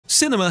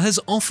Cinema has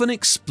often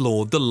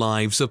explored the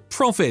lives of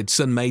prophets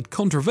and made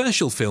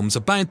controversial films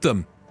about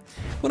them.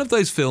 One of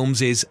those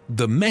films is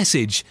The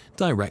Message,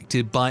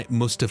 directed by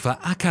Mustafa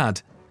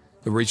Akkad.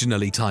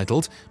 Originally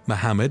titled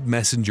Mohammad,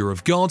 Messenger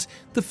of God,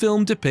 the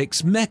film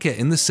depicts Mecca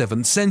in the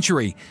 7th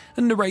century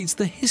and narrates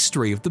the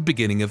history of the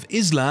beginning of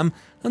Islam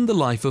and the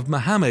life of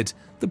Muhammad,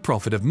 the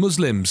prophet of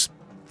Muslims.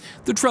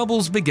 The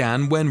troubles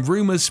began when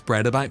rumours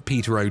spread about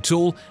Peter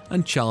O'Toole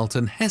and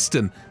Charlton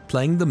Heston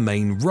playing the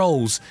main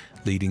roles,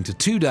 leading to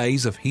 2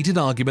 days of heated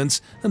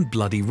arguments and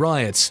bloody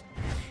riots.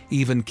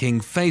 Even King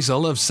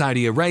Faisal of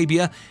Saudi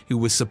Arabia, who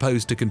was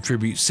supposed to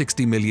contribute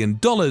 $60 million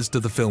to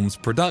the film's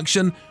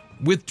production,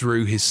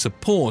 withdrew his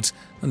support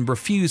and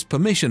refused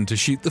permission to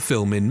shoot the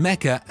film in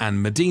Mecca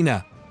and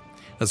Medina.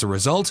 As a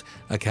result,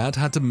 Akkad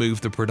had to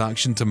move the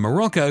production to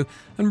Morocco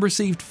and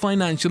received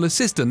financial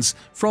assistance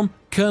from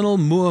Colonel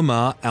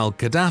Muammar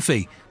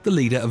al-Qaddafi, the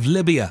leader of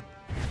Libya.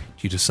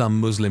 Due to some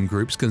Muslim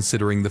groups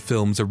considering the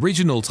film's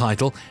original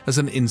title as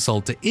an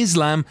insult to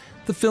Islam,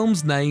 the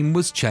film's name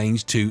was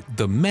changed to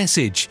The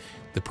Message.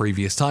 The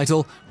previous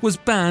title was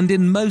banned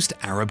in most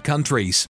Arab countries.